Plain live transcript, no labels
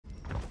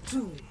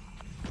2,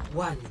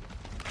 1.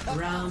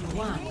 Round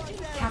 1.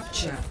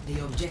 Capture the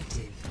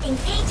objective.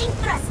 Engaging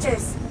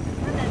thrusters.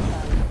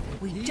 Remember,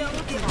 we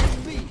don't give up.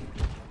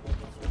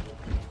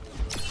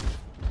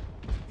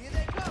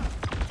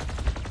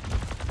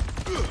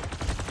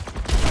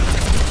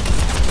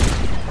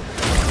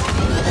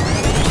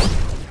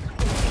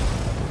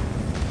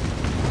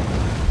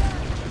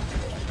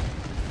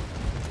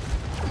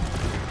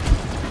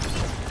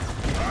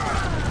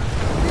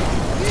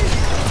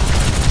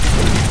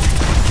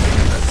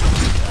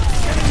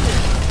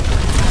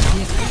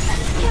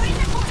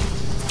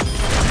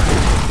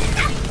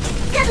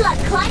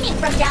 Climbing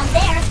from down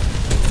there.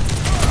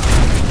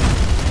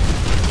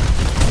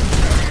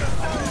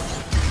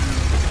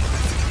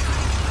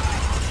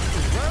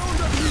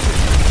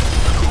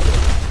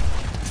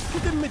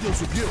 Within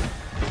medios of you.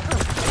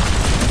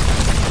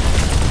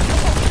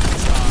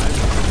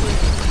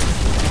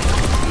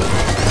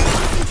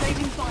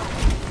 Concentrating fire.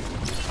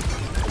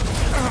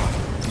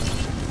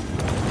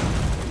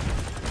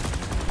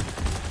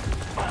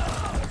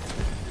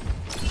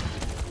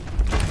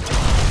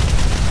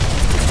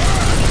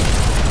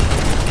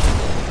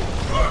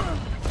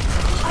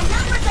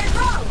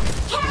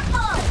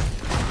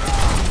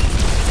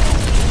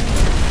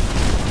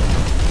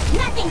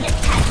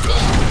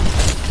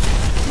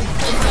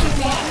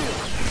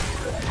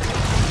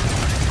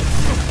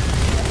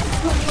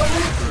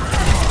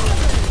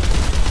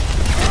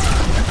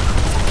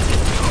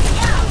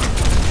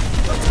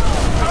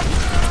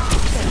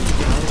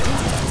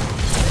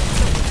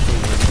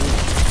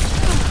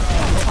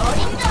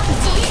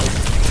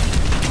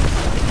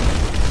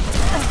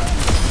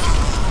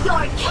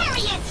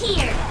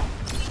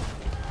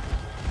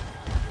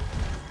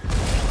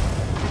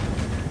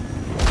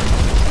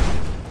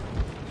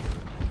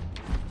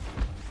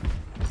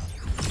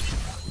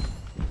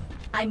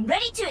 I'm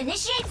ready to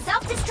initiate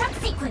self-destruct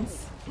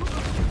sequence.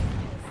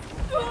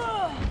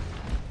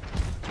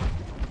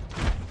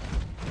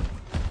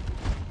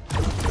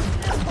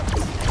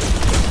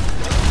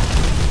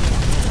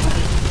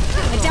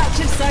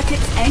 Adaptive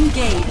circuits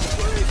engaged.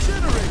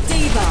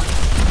 D.Va.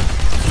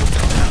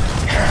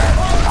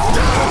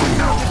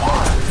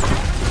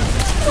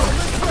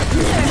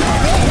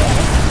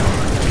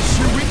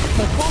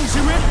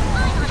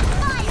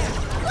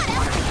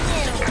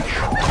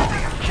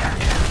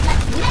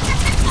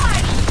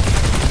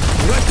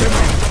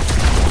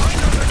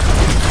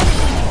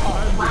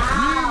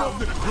 Wow,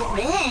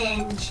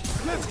 cringe.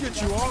 Let's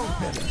get you all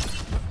better.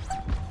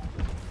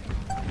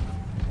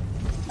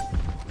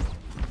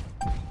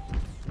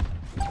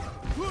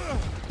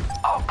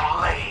 A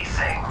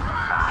blazing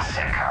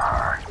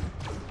massacre.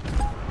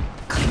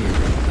 Clearing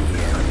the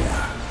area.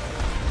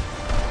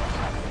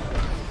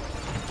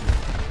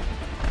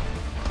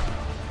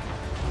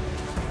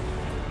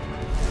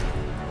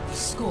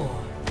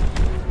 Score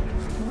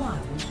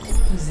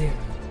 1-0.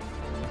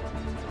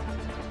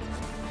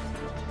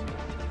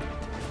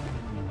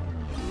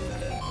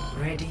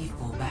 Ready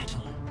for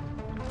battle.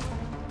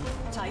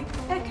 Type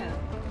Echo.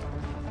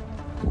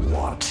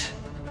 What?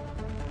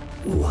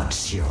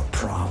 What's your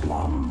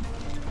problem?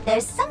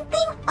 There's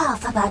something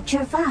off about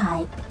your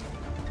vibe.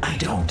 I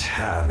don't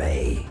have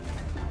a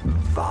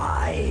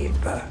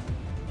vibe.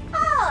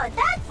 Oh,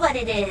 that's what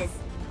it is.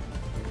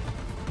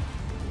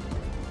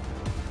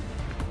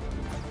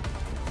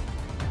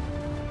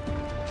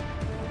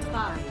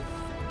 Five,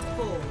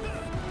 4,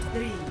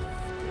 3,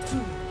 2,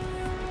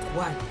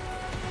 1.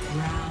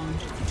 Round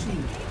 2.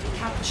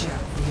 Capture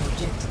the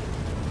objective.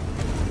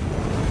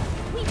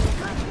 We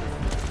got this.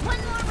 One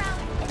more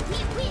round and we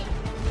win.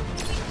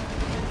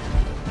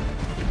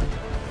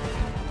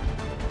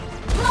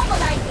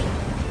 Globalizing.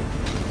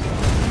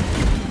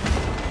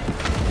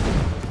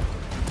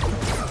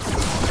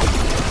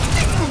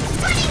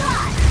 Running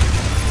hot.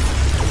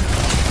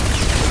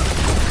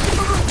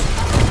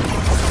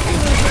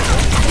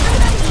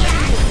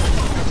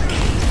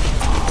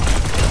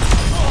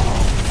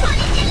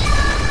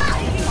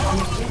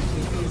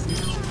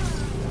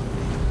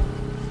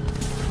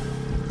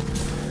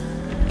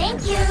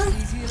 Thank you.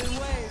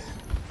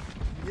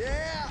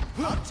 Yeah,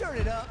 I'll turn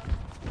it up.